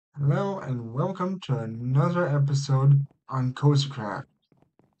Hello and welcome to another episode on cozycraft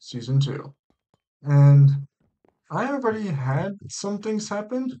season 2. And I already had some things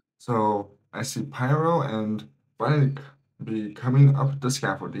happen, so I see Pyro and Blake be coming up the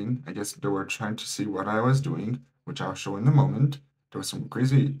scaffolding. I guess they were trying to see what I was doing, which I'll show in a moment. There were some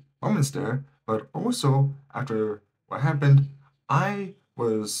crazy moments there, but also after what happened, I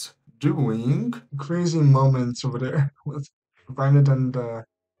was doing crazy moments over there with Violet and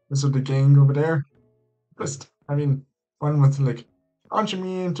rest of the gang over there. Just having fun with like launching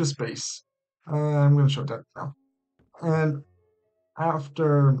me into space. I'm gonna show that now. And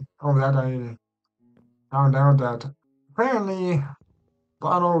after all that, I found out that apparently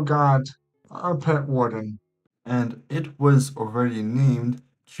Bottle got a pet warden. And it was already named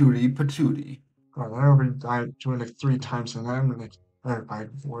Cutie Patootie. God, I already died to it like 3 times, and I'm like terrified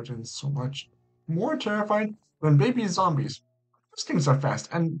of wardens so much. More terrified than baby zombies. Those things are fast,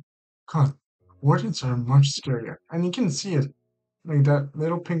 and God, wardens are much scarier. And you can see it, like that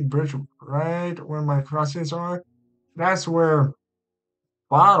little pink bridge right where my crosses are. That's where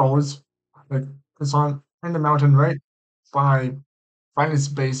Bottles, like, it's on in the mountain right by its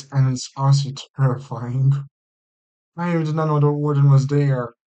base, and it's honestly terrifying. I did not know the warden was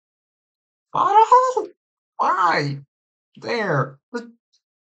there. Bottle! Why? There!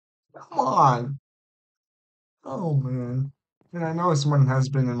 Come on! Oh man. And I know someone has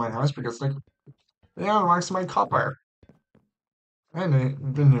been in my house because, like, they unlocks my copper. And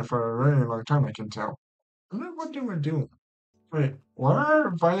they've been here for a very long time, I can tell. What do we do? Wait, what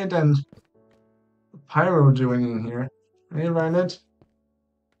are Violet and Pyro doing in here? Hey, Violet.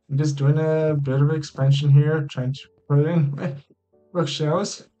 I'm just doing a bit of expansion here, trying to put in my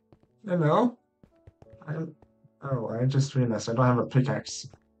bookshelves. Hello? I'm. Oh, I just realized I don't have a pickaxe.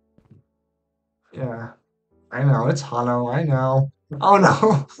 Yeah, I know, it's hollow, I know. Oh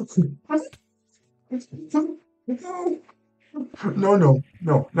no! No, no,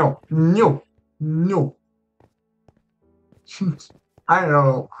 no, no, no, no. I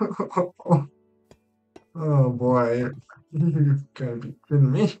know. Oh boy, you gotta be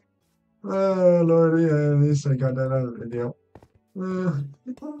kidding me. Oh lordy, at least I got that out of the video. Uh,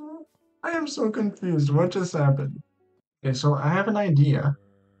 I am so confused. What just happened? Okay, so I have an idea,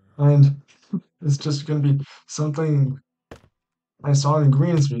 and it's just gonna be something I saw in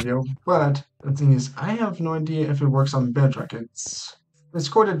Green's video, but the thing is, I have no idea if it works on Bedrock. It's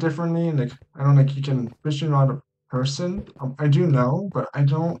coded differently. Like I don't think you can fishing rod a person. I do know, but I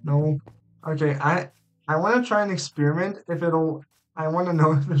don't know. Okay, I want to try and experiment if it'll. I want to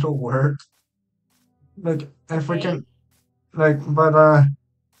know if it'll work. Like if we Okay. can, like, but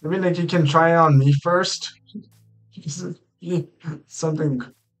maybe like you can try it on me first. Something.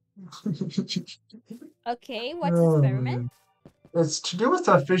 Okay, what's Oh experiment? man, it's to do with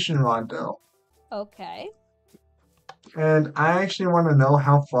a fishing rod though. Okay. And I actually want to know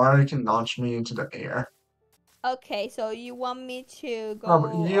how far it can launch me into the air. Okay, so you want me to But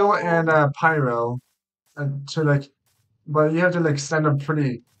go you all and Pyro, to like, but you have to like stand up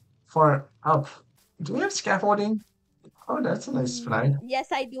pretty far up. Do we have scaffolding? Oh, that's a nice flag.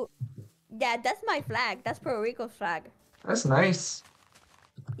 yes I do. Yeah, that's my flag. That's Puerto Rico's flag. That's nice.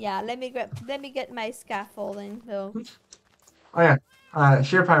 Yeah, let me get my scaffolding so Oh yeah.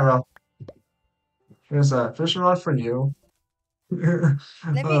 Here, Pyro. Here's a fishing rod for you.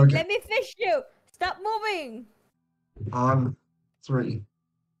 let me Okay. let me fish you. Stop moving. On three.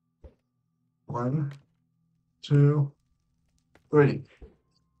 One, two, three.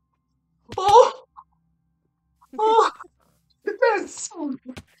 Oh, oh, that's so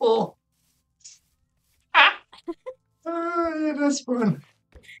cool. Yeah, that's fun.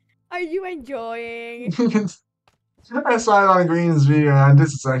 Are you enjoying? I saw it on Green's video, and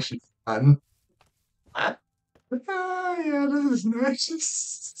this is actually fun. Yeah, this is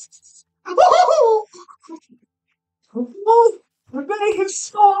nice. Oh, oh, the day is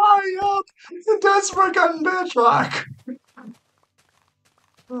so high up. It does work on bedrock.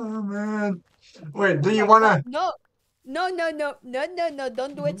 Oh man. Wait, do Oh you my god. wanna? No. No, no, no, no, no, no.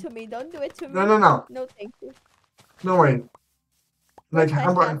 Don't do it to me. Don't do it to No, me. no, no, No, thank you. no. Wait. Like, Where's my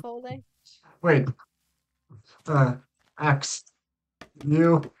how about? scaffolding? Wait. Uh, X.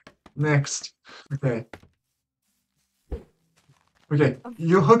 You next. Okay. Okay.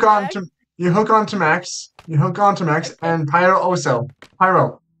 Max? You hook on to Max. You hook on to Max, Okay. and Pyro also.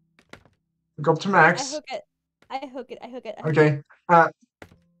 Pyro, hook up to I Max. hook it. I hook it. I hook it. I hook it. Okay.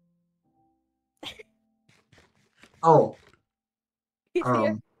 Oh. He's here.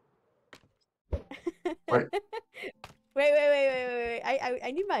 Um. Wait. Wait.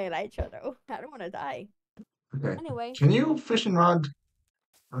 I need my elytra though. I don't want to die. Okay. Anyway, Can you fishing rod?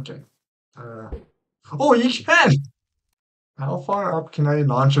 Okay. Oh, you can! How far up can I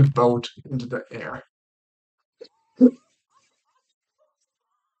launch a boat into the air?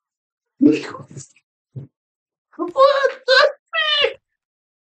 What the heck?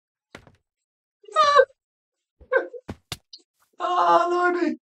 Oh,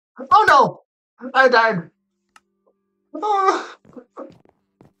 Lordy. Oh, no! I died. Oh,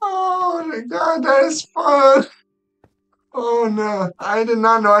 oh my God, that is fun. Oh, no. I did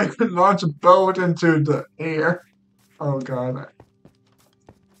not know I could launch a boat into the air. Oh, God.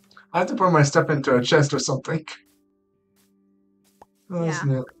 I have to put my stuff into a chest or something. Oh, Yeah.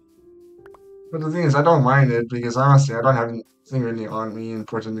 snap. But the thing is, I don't mind it because honestly, I don't have anything really on me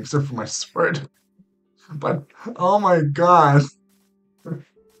important except for my sword. But oh my god,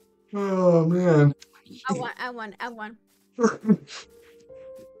 oh man, I won.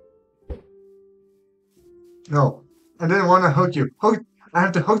 no, I didn't want to hook you. Hook, I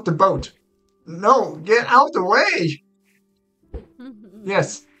have to hook the boat. No, get out the way.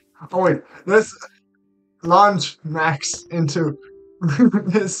 Yes. Oh wait, let's launch Max into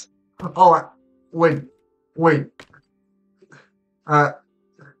this. Oh wait, wait. Uh,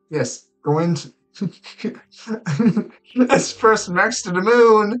 yes, go into. Let's first Max to the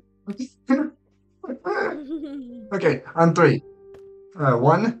moon. Okay, on three.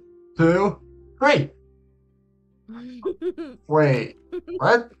 One, two, three. Wait,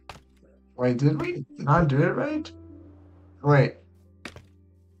 what? Wait, did we not do it right? Wait,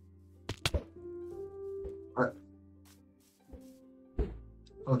 what?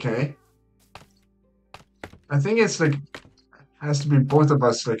 Okay. I think it's like has to be both of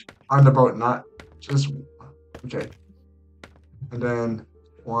us like on the boat, not just okay. And then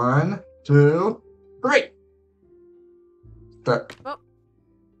one, two, three. The Oh.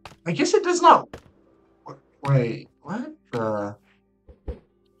 I guess it does not. Wait, what? The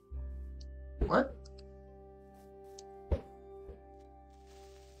what?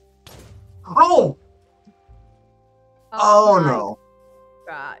 Oh! Oh Oh my no.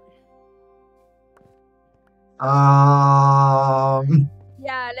 god.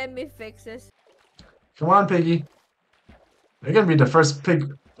 Yeah, let me fix this. Come on, Piggy. You're gonna be the first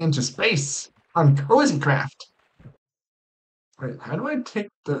pig into space on cozycraft. Wait, how do I take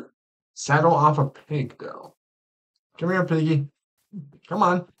the saddle off a pig, though? Come here, Piggy. Come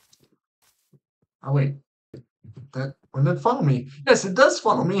on. Oh, wait. That one did follow me. Yes, it does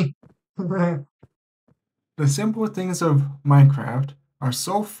follow me. The simple things of Minecraft are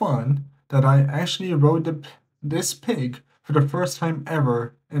so fun that I actually rode this pig for the first time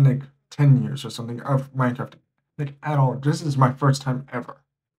ever in like 10 years or something of Minecraft. Like, at all. This is my first time ever.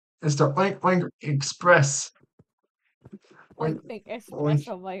 It's the Oink Oink Express. Oink Oink Pink Express, Oink.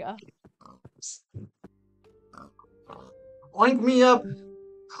 oh my god. Oink me up.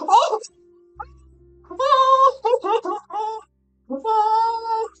 Oh!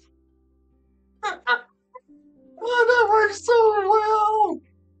 Oh, that works so well.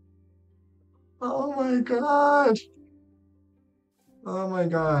 Oh my god. Oh my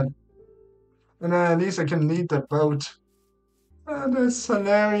god. And then at least I can lead the boat. Oh, that's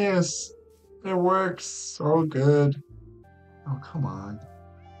hilarious. It works so good. Oh, come on.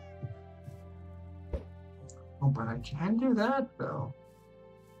 Oh, but I can do that though.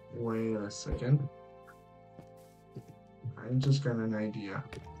 Wait a second. I just got an idea.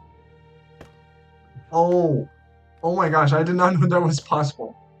 Oh, oh my gosh, I did not know that was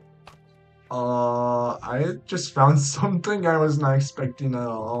possible. I just found something I was not expecting at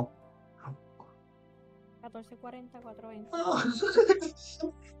all. 1440, 420.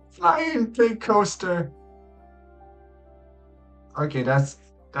 Oh, flying pig coaster. Okay, that's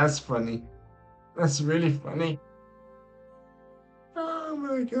funny. That's really funny. Oh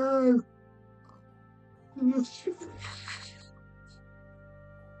my god.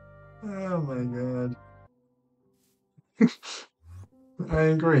 Oh my god. I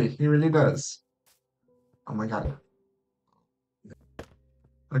agree. He really does. Oh my god.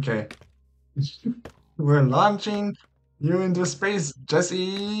 Okay. We're launching you into space,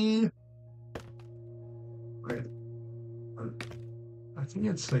 Jesse. Wait. I think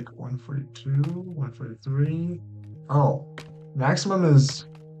it's like 142, 143. Oh, maximum is.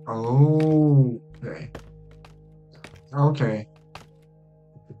 Oh, okay. Okay.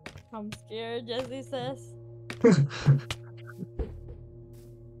 I'm scared, Jesse says.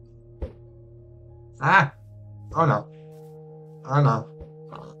 Ah! Oh no. Oh no.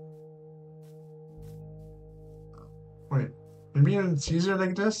 Wait. Maybe it's easier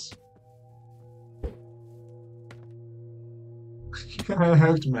like this? I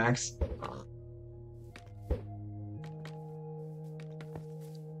hooked Max.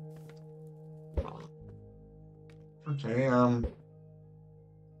 Okay,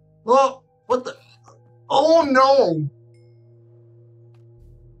 well, what the? Oh no!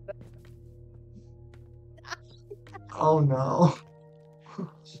 Oh no!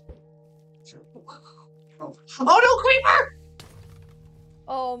 Oh no, creeper!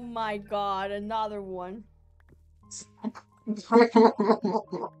 Oh my god, another one.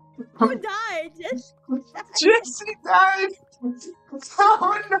 Who died? Just Jesse died!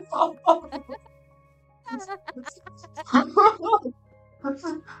 Oh no!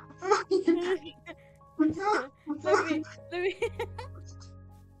 let me.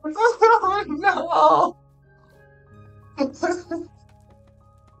 Oh no!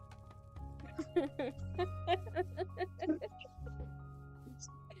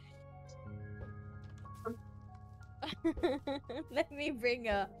 Let me bring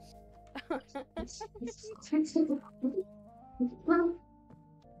a.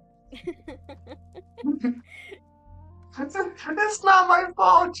 It's not my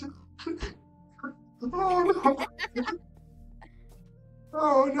fault! Oh no!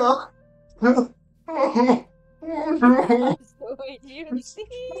 Oh no! Oh, oh no! So you see?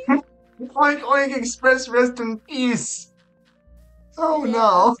 Oink Oink Express rest in peace! Oh Yeah.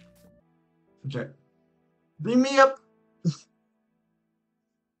 no! Okay, beam me up!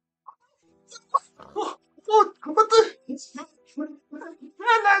 What the?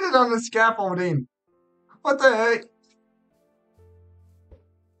 I landed on the scaffolding! What the heck?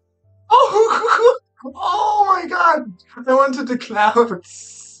 Oh! Oh my god! I went to the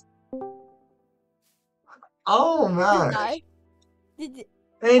clouds! Oh Just man! die. Did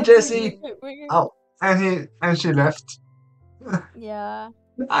Hey okay? Jesse! Oh, and she left. Yeah.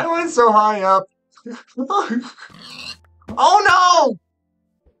 I went so high up. Oh no!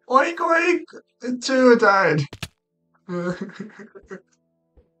 Oink oink! Two died.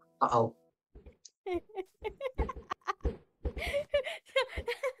 Uh-oh. Where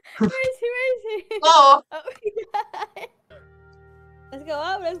is he? Where is he? Oh! Oh, he died. Let's go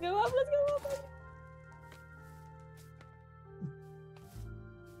up. Let's go up. Let's go up.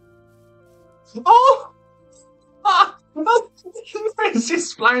 Oh! Ah! Where's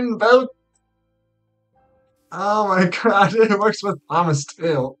this flying boat? Oh my god, it works with Thomas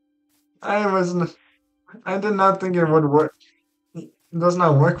too. I did not think it would work. It does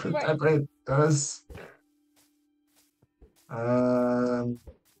not work with Right. that, but it does. Um,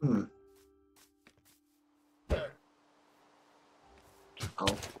 hmm.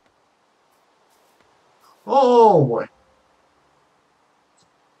 Oh. Oh boy.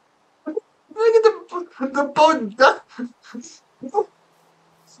 Look at the boat.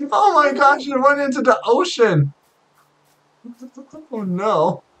 Oh my gosh, it went into the ocean. Oh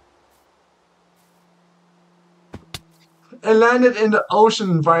no. It landed in the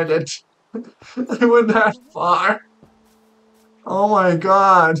ocean, Violet. It went that far. Oh my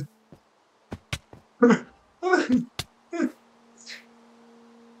god.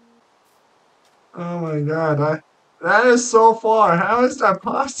 Oh my god. That is so far. How is that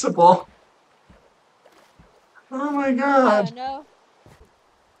possible? Oh my I god. don't know.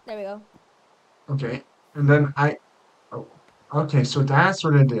 There we go. Okay. And then oh, okay, so that's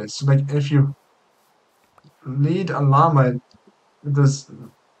what it is. Like if you lead a llama, it does.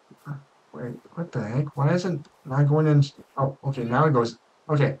 Wait, what the heck? Why isn't not going in? Oh, okay, now it goes.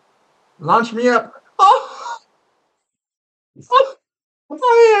 Okay, launch me up. Oh, oh,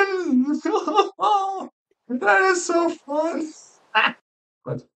 oh, that is so fun. Ah,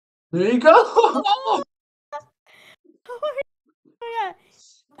 but there you go. Oh yeah.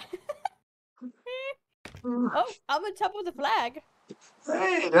 Oh, I'm on top of the flag.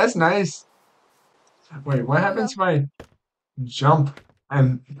 Hey, that's nice. Wait, what There we happens go. if I jump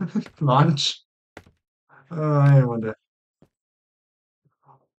and launch? I wonder.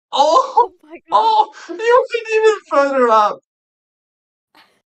 Oh, Oh my god. oh, you can even further up.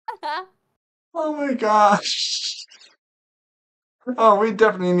 Oh my gosh. Oh, we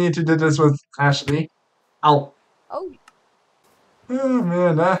definitely need to do this with Ashley. Ow. Oh Oh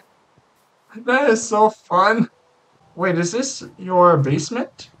man, that is so fun. Wait, is this your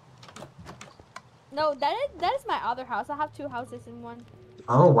basement? no, that is my other house. I have two houses in one.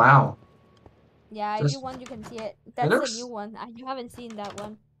 Oh wow. Yeah, if you This want, you can see it. it That's the new looks one. You haven't seen that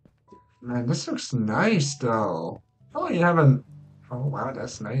one. man, this looks nice though. Oh, you haven't. Oh wow,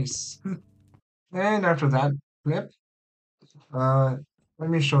 that's nice. And after that clip, uh, let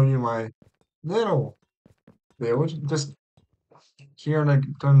me show you my little build. Just here, like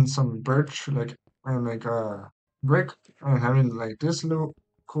done some birch, like and like brick, and having like this little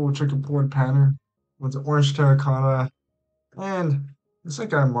cool checkerboard pattern with the orange terracotta and It's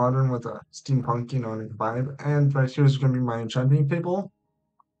like a modern with a steampunk, like vibe. And right here's gonna be my enchanting table.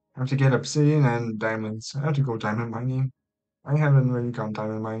 I have to get obsidian and diamonds. I have to go diamond mining. I haven't really gone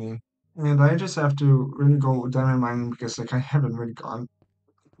diamond mining. And I just have to really go diamond mining because like I haven't really gone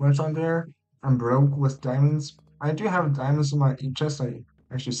much on there. I'm broke with diamonds. I do have diamonds in my chest. I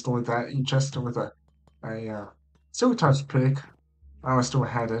actually stored that chest with a silk touch pick. I was still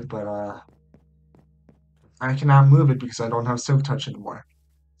had it, but I cannot move it because I don't have silk touch anymore.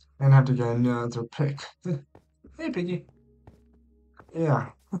 And I have to get another pick. Hey, Piggy. Yeah.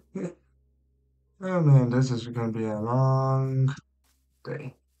 Oh man, this is gonna be a long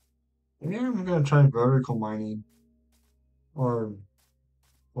day. Yeah, I'm gonna try vertical mining or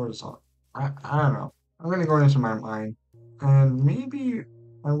horizontal. I don't know. I'm gonna go into my mine and maybe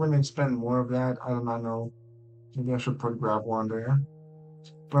I'm gonna expend more of that. I do not know. Maybe I should put gravel on there.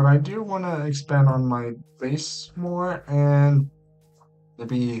 But I do want to expand on my base more and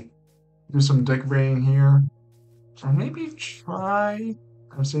maybe do some decorating here. And maybe try,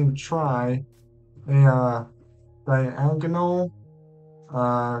 I'm saying try, a diagonal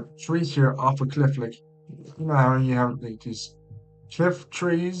tree here off a cliff. Like, you know how you have like these cliff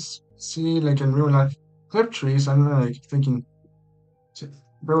trees? See, like in real life, cliff trees, I'm like thinking, to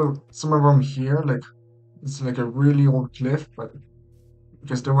build some of them here, like, it's like a really old cliff, but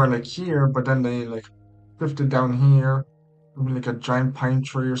because they were like here, but then they like drifted down here, maybe like a giant pine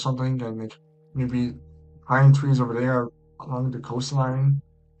tree or something, and like maybe pine trees over there along the coastline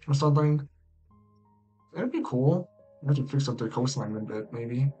or something. That'd be cool. I have to fix up the coastline a bit,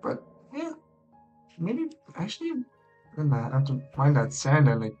 maybe. But yeah, maybe actually then I have to find that sand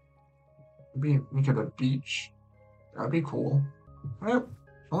and like maybe make it a beach. That'd be cool. Well,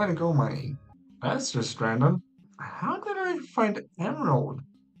 I'm gonna go mining. That's just random. How did I find emerald?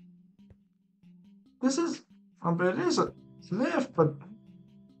 This is, but it is a lift, but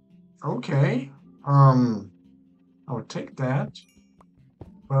okay. Um, I would take that.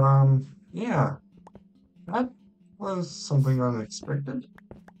 But yeah, that was something unexpected.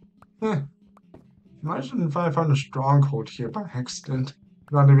 Eh, imagine if I found a stronghold here by accident,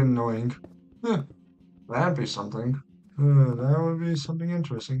 not even knowing. Eh, that'd be something. That would be something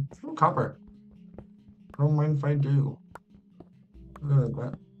interesting. Oh, copper. Don't mind if I do.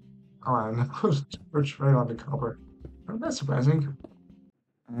 That. Oh, and push right on the copper. Oh, that's surprising.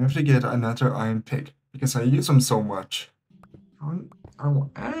 I have to get another iron pick because I use them so much. I I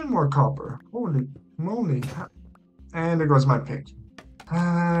will add more copper. Holy moly. And there goes my pick.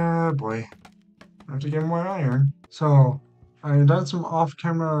 Ah, boy. I have to get more iron. So, I done some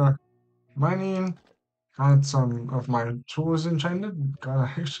off-camera mining. Had some of my tools enchanted.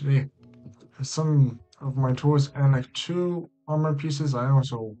 Got actually some of my tools and like two armor pieces. I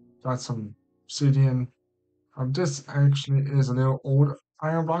also got some obsidian. This actually is a little old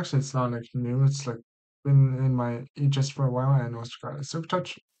iron box. It's not like new. It's like been in my chest for a while and also got a silk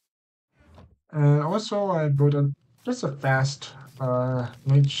touch. And also I built a just a fast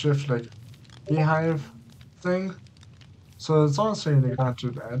makeshift like beehive thing. So it's honestly like not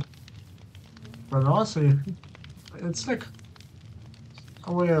too bad. But honestly, it's like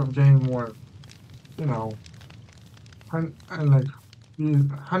a way of getting more, you know, and like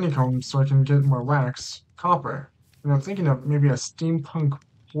the honeycomb so I can get more wax, copper. And I'm thinking of maybe a steampunk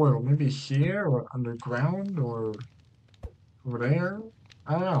portal, maybe here or underground or over there.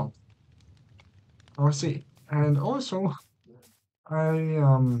 I don't know. I'll see. And also, I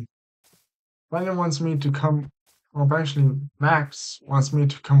Brandon wants me to come. Well, actually, Max wants me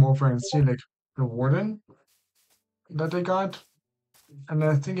to come over and see like the warden that they got, and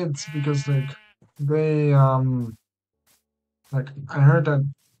I think it's because like they like I heard that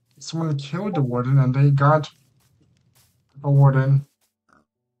someone killed the warden and they got a warden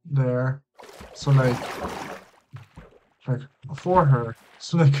there, so like for her,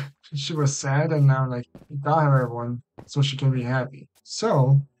 so like she was sad and now like got her one so she can be happy.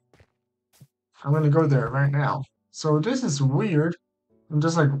 So I'm gonna go there right now. So this is weird. I'm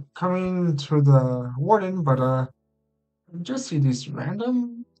just like coming to the warden, but I just see these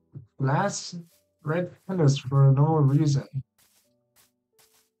random glass red pillars for no reason.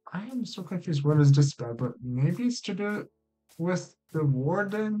 I am so confused. What is this about? But maybe it's to do with the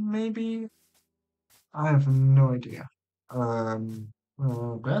warden, maybe? I have no idea.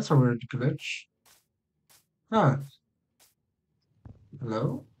 Oh, that's a weird glitch. Huh,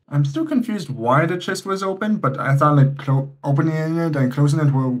 hello? I'm still confused why the chest was open, but I thought like opening it and closing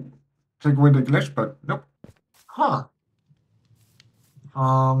it will take away the glitch, but nope. Huh.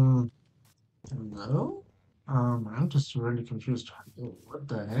 Um, hello? I'm just really confused. What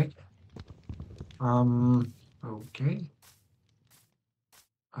the heck? Okay.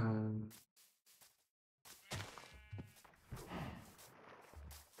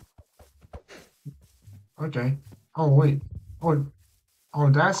 Okay. Oh wait. Oh, oh,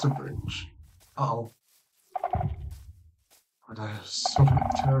 that's the bridge. Uh-oh. Oh, that is so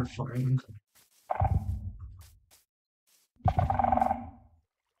terrifying.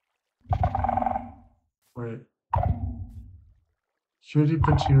 Wait. Cutie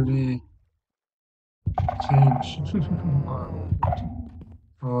patootie cage. Oh,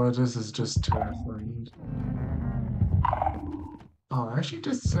 oh, this is just terrifying. Oh, actually,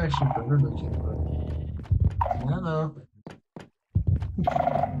 this is actually better looking, but I don't know.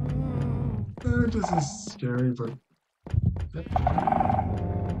 This is scary, but yep.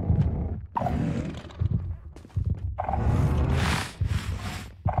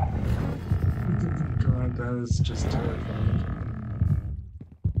 God, that is just terrifying.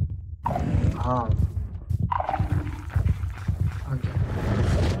 Ah, okay.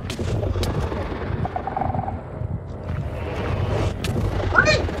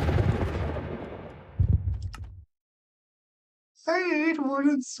 I hate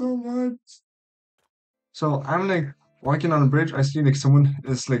Warden so much. So I'm like walking on the bridge. I see like someone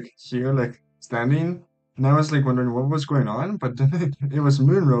is like here, like standing, and I was like wondering what was going on. But then it was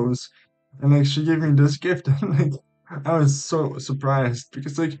Moonrose, and like she gave me this gift, and like I was so surprised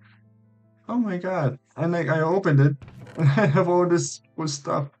because like oh my god, and like I opened it, and I have all this cool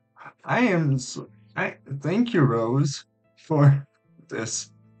stuff. I am so I thank you, Rose, for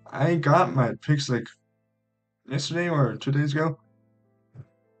this. I got my picks like yesterday or 2 days ago,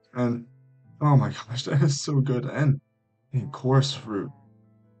 and oh my gosh, that is so good. And coarse fruit.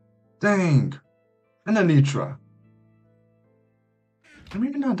 Dang! And a Nitra. I'm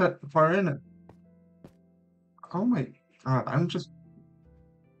even not that far in it. Oh my god, I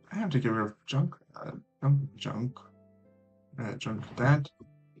have to get rid of junk. Junk. Junk that.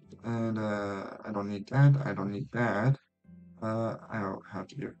 And I don't need that. I don't need that. I'll have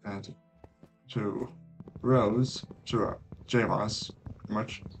to give that to Rose, to J-Moss,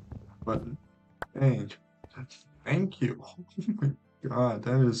 much. But dang. Thank you. Oh my god,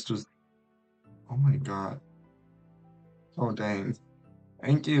 that is just. Oh my god. Oh dang.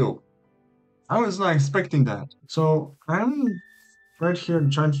 Thank you. I was not expecting that. So I'm right here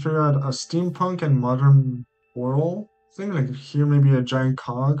trying to figure out a steampunk and modern portal thing. Like here maybe a giant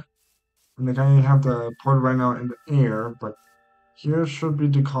cog. And like I have the portal right now in the air, but here should be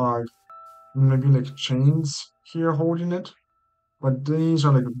the cog. And maybe like chains here holding it. But these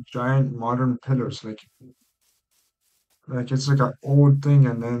are like giant modern pillars. Like it's like an old thing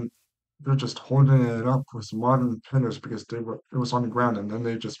and then they're just holding it up with modern pillars because it was on the ground and then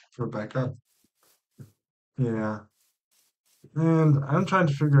they just put it back up. Yeah. And I'm trying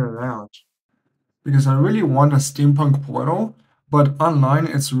to figure it out because I really want a steampunk portal, but online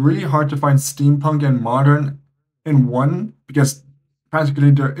it's really hard to find steampunk and modern in one because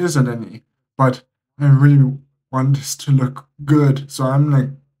practically there isn't any. But I really want this to look good, so I'm like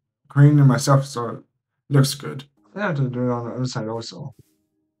creating it myself so it looks good. I have to do it on the other side also.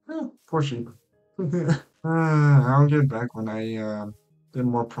 Poor sheep. I'll get back when I get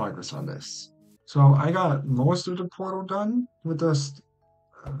more progress on this. So I got most of the portal done with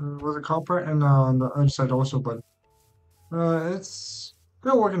with the copper and on the other side also, but it's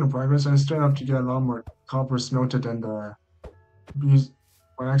still a work in progress. I still have to get a lot more copper smelted and use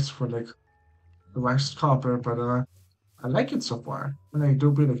wax for like the waxed copper, but I like it so far. And I do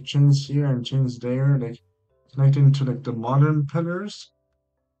be like chains here and chains there, like connecting to like the modern pillars,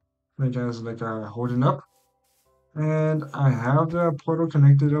 like as like holding up. And I have the portal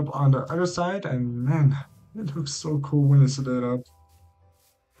connected up on the other side, and man, it looks so cool when it's lit up.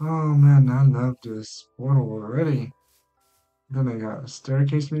 Oh man, I love this portal already. Then I got a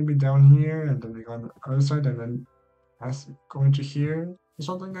staircase maybe down here, and then I go on the other side, and then has to go into here or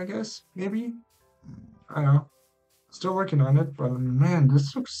something, I guess. Maybe. I don't know. Still working on it, but man,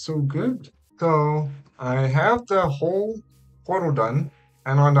 this looks so good. So I have the whole portal done,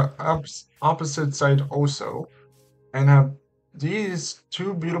 and on the opposite side also, and have these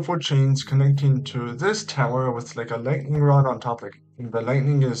two beautiful chains connecting to this tower with like a lightning rod on top. Like the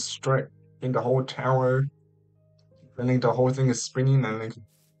lightning is striking the whole tower, and like the whole thing is spinning, and like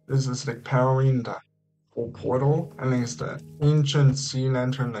this is like powering the whole portal, and like it's the ancient sea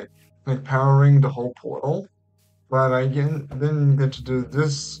lantern like powering the whole portal. But I didn't get to do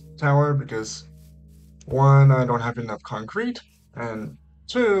this tower because one, I don't have enough concrete, and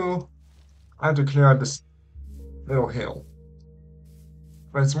two, I have to clear out this little hill.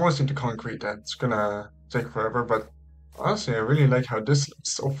 But it's mostly the concrete that's gonna take forever. But honestly, I really like how this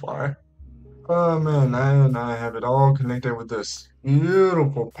looks so far. Oh man, and I have it all connected with this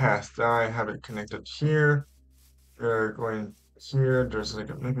beautiful path that I have it connected here. We're going here, there's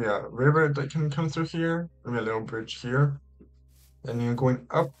like maybe a river that can come through here, maybe a little bridge here, and you're going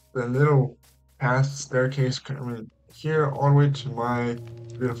up the little path staircase coming here all the way to my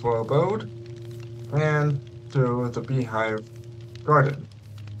beautiful abode and to the beehive garden.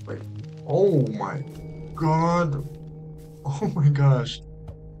 Wait, oh my god, oh my gosh,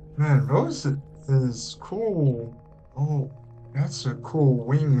 man, Rose is cool. Oh, that's the cool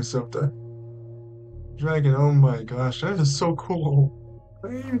wings of the dragon. Oh my gosh, that is so cool.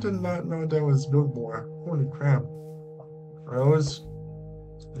 I did not know that was built more. Holy crap. Rose,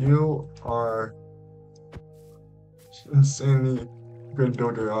 you are insanely good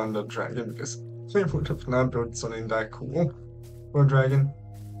builder on the dragon because I would have not built something that cool for a dragon.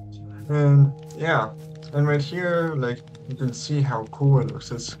 And yeah, and right here, like you can see how cool it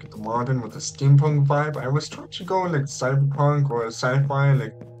looks. It's like the modern with the steampunk vibe. I was trying to go like cyberpunk or sci-fi,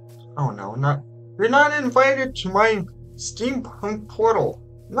 like oh no, not you're not invited to my steampunk portal.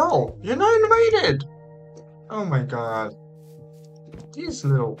 No, you're not invited. Oh my god, these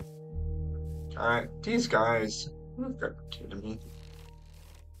little these guys, you've got to be kidding me.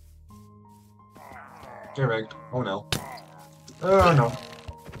 Get wrecked. Oh no. Oh no.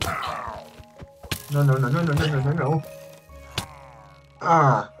 No no no no no no no no no.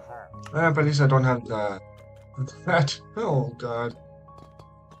 Ah, but at least I don't have the that. Oh god.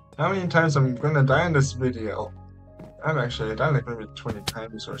 How many times I'm gonna die in this video? I've actually died like maybe 20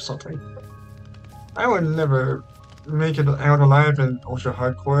 times or something. I would never make it out alive in ultra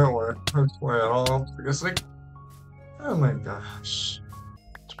hardcore or hardcore at all because like, oh my gosh.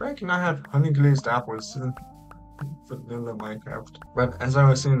 Try cannot have honey glazed apples in vanilla Minecraft. But as I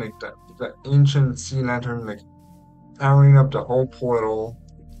was saying, like the ancient sea lantern like powering up the whole portal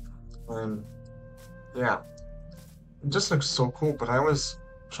and yeah. It just looks so cool, but I was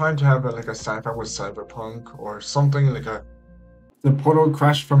trying to have like a sci-fi with cyberpunk or something like a the portal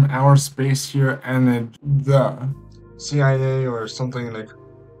crashed from our space here and the CIA or something like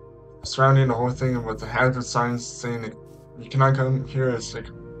surrounding the whole thing with the hazard signs saying like you cannot come here as like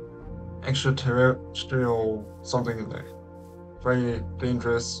extraterrestrial something like very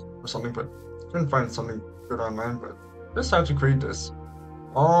dangerous or something, but couldn't find something good online, but just had to create this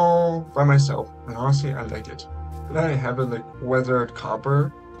all by myself and honestly I like it. Then I have it like weathered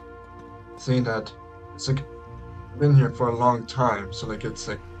copper saying that it's like been here for a long time, so like it's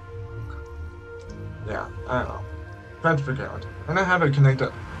like yeah, I don't know. Trying to figure out. And I have it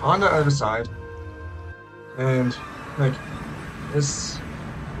connected on the other side and like it's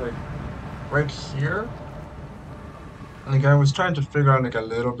like right here. Like I was trying to figure out like a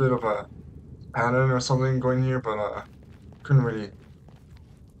little bit of a pattern or something going here, but couldn't really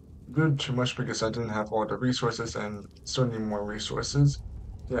do too much because I didn't have all the resources and still need more resources.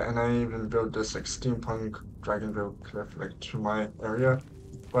 Yeah, and I even built this like steampunk dragonville cliff like to my area.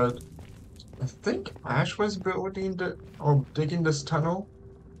 But I think Ash was building the or digging this tunnel.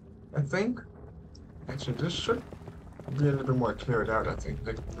 I think. Actually this should be a little bit more cleared out, I think.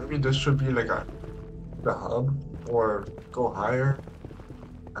 Like maybe this should be like the hub or go higher.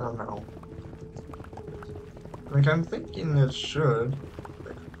 I don't know. Like I'm thinking it should.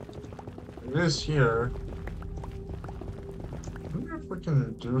 Like, it is here. I wonder if we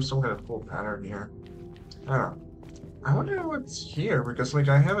can do some kind of cool pattern here. I don't know. I wonder what's here because like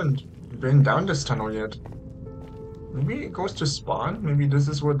I haven't been down this tunnel yet. Maybe it goes to spawn? Maybe this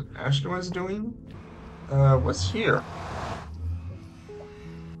is what Ashley was doing? What's here?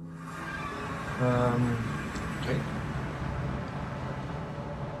 Okay.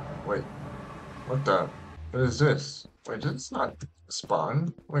 Wait. What the? What is this? Wait, it's not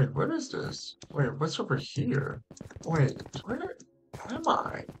spawn. Wait, what is this? Wait, what's over here? Wait, where am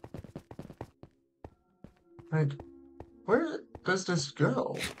I? Like, where does this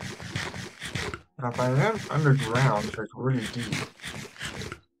go? If I am underground, like really deep,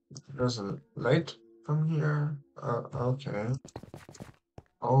 there's a light from here. Okay.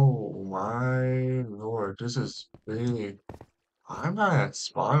 Oh my lord, this is big. I'm not at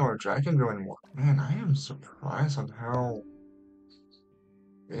spawn or dragonville anymore. Man, I am surprised on how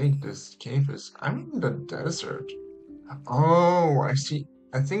big this cave is. I'm in the desert. Oh, I see.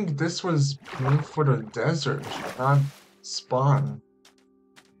 I think this was made for the desert, not spawn.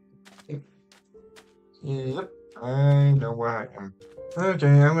 Yep, I know where I am. Okay,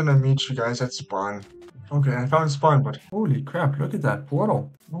 I'm gonna meet you guys at spawn. Okay, I found spawn, but holy crap, look at that portal.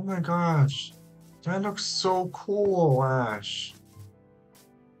 Oh my gosh. That looks so cool, Ash.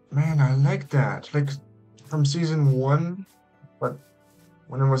 Man, I like that. Like from season 1, but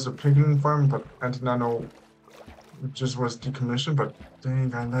when it was a pigeon farm, but I did not know it just was decommissioned, but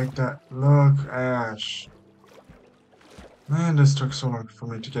dang, I like that. Look, Ash. Man, this took so long for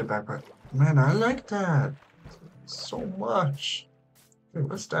me to get back, but man, I like that so much. Wait,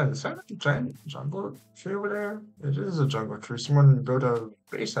 what's that? Is that a giant jungle tree over there? It is a jungle tree. Someone built a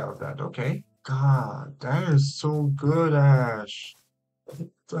base out of that. Okay. God, that is so good, Ash.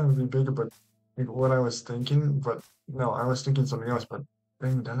 That would be bigger, but like what I was thinking, but no, I was thinking something else, but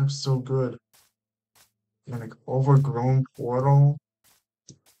dang, that looks so good. Yeah, like overgrown portal.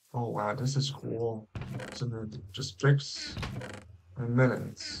 Oh wow, this is cool. So then just tricks and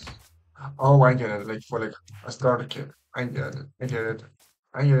minutes. Oh, I get it. Like for like a starter kit. I get it. I get it.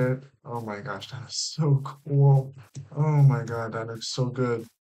 I get it. Oh my gosh, that is so cool. Oh my god, that looks so good.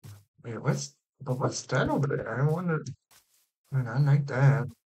 Wait, what's that over there? I wonder. Man, I like that.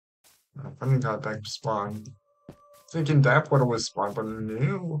 I finally got back to spawn. Thinking that portal was spawn, but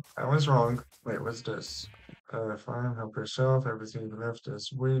no, I was wrong. Wait, what's this? Fine, help yourself. Everything you left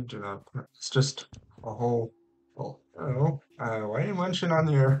is weed. Do not. It's just a whole. Oh, oh. Why are you munching on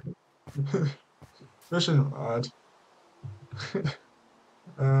your fishing rod?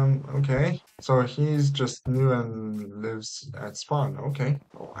 Okay. So he's just new and lives at spawn. Okay.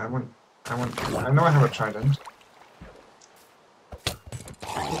 Oh, I know I have a trident.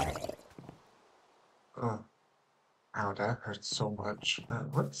 Oh, ow, that hurts so much.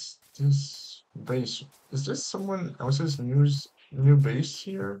 What's this base? Is this someone else's new base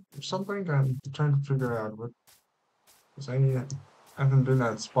here or something? I'm trying to figure out what, because haven't been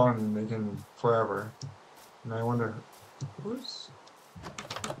at spawn making forever. And I wonder, who's,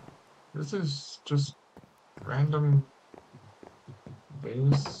 this is just random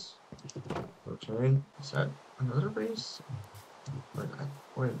base. Okay, is that another base? Wait,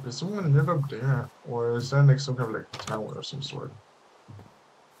 wait, does someone live up there? Or is that like some kind of like tower of some sort?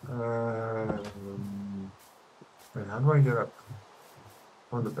 Um, wait, how do I get up?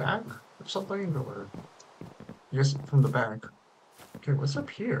 From the back or something? Or I guess from the back. Okay, what's up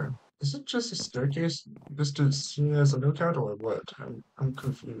here? Is it just a staircase just to see as a lookout or what? I'm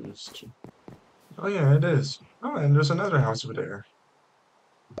confused. Oh yeah, it is. Oh, and there's another house over there.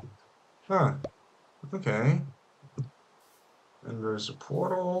 Huh, okay. And there's a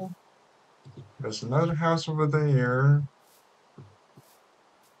portal. There's another house over there.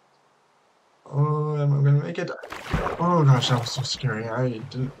 Oh, am I gonna make it? Oh gosh, that was so scary. I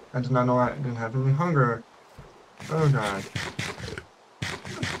did not know I didn't have any hunger. Oh god.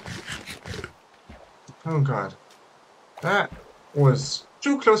 Oh god. That was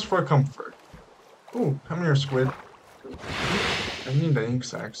too close for comfort. Ooh, come here, squid. I need the ink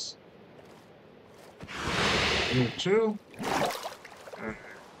sacs. You too.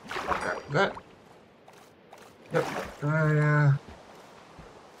 That. Yep. Yeah.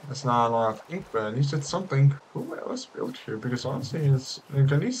 That's not a lot of ink, but at least it's something. Who else built here? Because honestly, it's like,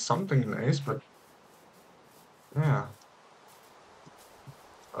 at least something nice, but yeah.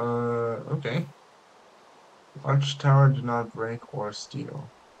 Okay. Watchtower do not break or steal.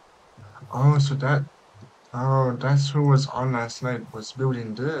 Oh, so that's who was on last night, was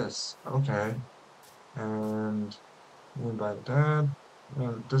building this. Okay. And we buy that.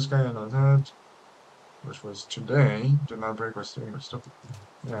 And this guy and that, which was today, did not break or steal or stuff.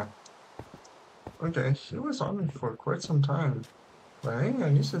 Yeah. Okay, he was on it for quite some time. But hey,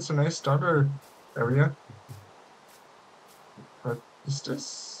 at least it's a nice starter area. But is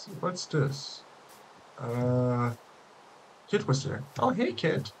this, what's this? Kid was there. Oh, hey,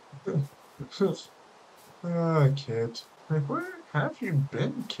 kid. Kid. Like, where have you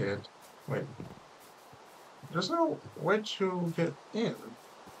been, kid? Wait, there's no way to get in.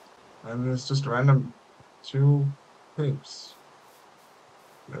 And it's just random two pigs.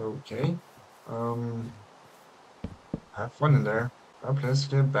 Okay. Um, have fun in there. Let's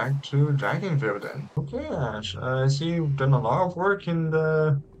get back to Dragonville then. Okay, Ash. I see you've done a lot of work in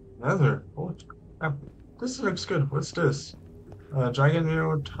the Nether. Oh, crap. This looks good. What's this?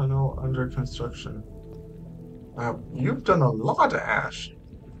 Dragonville tunnel under construction. You've done a lot, Ash.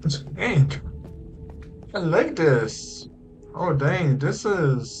 Dang, I like this. Oh, dang, this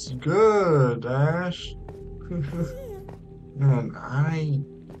is good, Ash. Man, I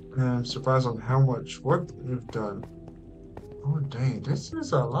am surprised on how much work you've done. Oh, dang, this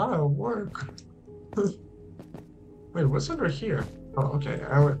is a lot of work. Wait, what's under here? Oh, okay,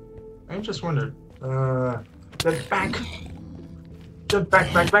 I just wondered. Get back! Get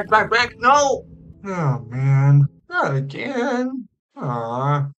back! No! Oh, man. Not again.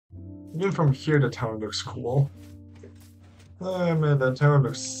 Aw. Even from here, the tower looks cool. Oh, man, that tower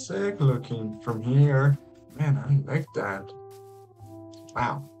looks sick looking from here. Man, I like that.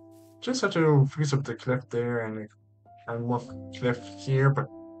 Wow. Just have to fix up the cliff there and more cliff here, but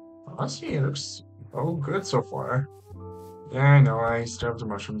honestly, it looks all good so far. Yeah, I know, I still have the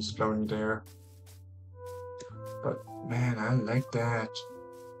mushrooms floating there. But man, I like that.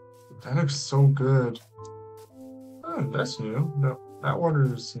 That looks so good. Oh, that's new. No, that water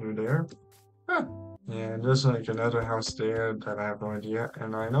is new there. Huh. Yeah, and there's like another house there that I have no idea.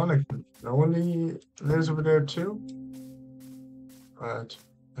 And I know like Noli lives over there too. But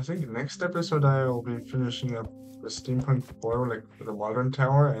I think next episode I'll be finishing up the steampunk boiler, like the modern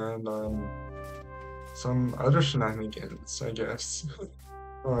tower, and some other shenanigans, I guess,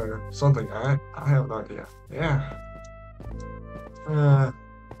 or something. I have no idea. Yeah. Uh,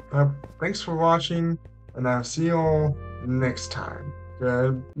 Thanks for watching, and I'll see you all next time.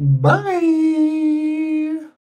 Goodbye.